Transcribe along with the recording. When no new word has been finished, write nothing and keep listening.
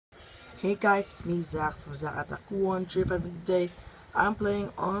Hey guys, it's me Zach from Zach Attack 135. Today I'm playing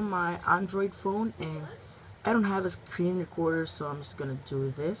on my Android phone and I don't have a screen recorder, so I'm just gonna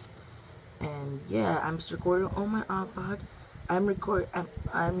do this. And yeah, I'm just recording on my iPod.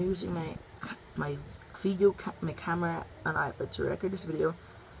 I'm using my my camera on iPad to record this video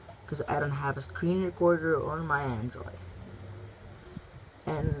because I don't have a screen recorder on my Android.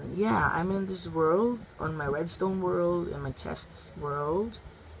 And yeah, I'm in this world, on my redstone world, in my tests world,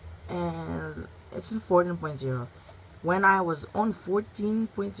 and it's in 14.0. When I was on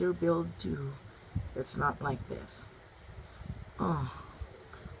 14.0 build 2, it's not like this. Oh,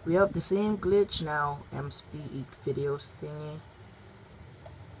 we have the same glitch now, Mcpe videos thingy.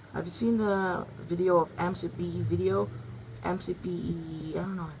 Have you seen the video of Mcpe video? Mcpe, I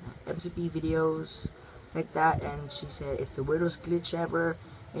don't know, Mcpe videos like that, and she said it's the weirdest glitch ever,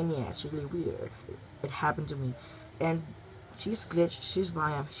 and yeah, it's really weird. It happened to me, and she's glitched.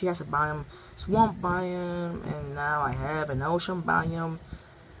 She has a biome, swamp biome, and now I have an ocean biome,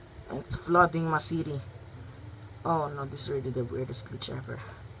 and it's flooding my city. Oh no, this is really the weirdest glitch ever.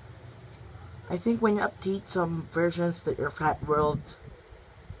 I think when you update some versions, that your flat world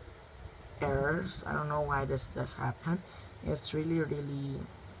errors. I don't know why this does happen. It's really,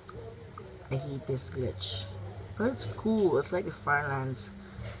 I hate this glitch, but it's cool. It's like the Firelands,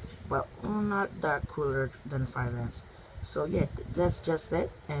 but not that cooler than Firelands. So yeah, that's just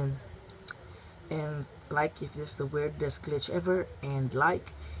it. And like if this is the weirdest glitch ever, and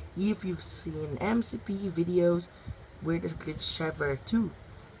like if you've seen Mcpe videos, weirdest glitch ever too.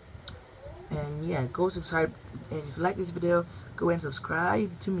 And yeah, go subscribe, and if you like this video, go and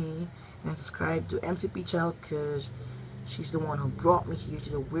subscribe to me and subscribe to Mcpe channel, because she's the one who brought me here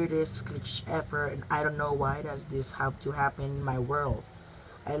to the weirdest glitch ever, and I don't know why does this have to happen in my world.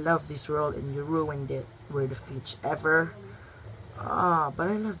 I love this world and you ruined it. Weirdest glitch ever. But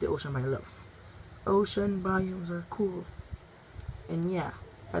I love the ocean biome. Ocean biomes are cool. And yeah,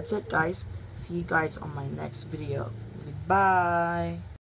 that's it guys. See you guys on my next video. Goodbye.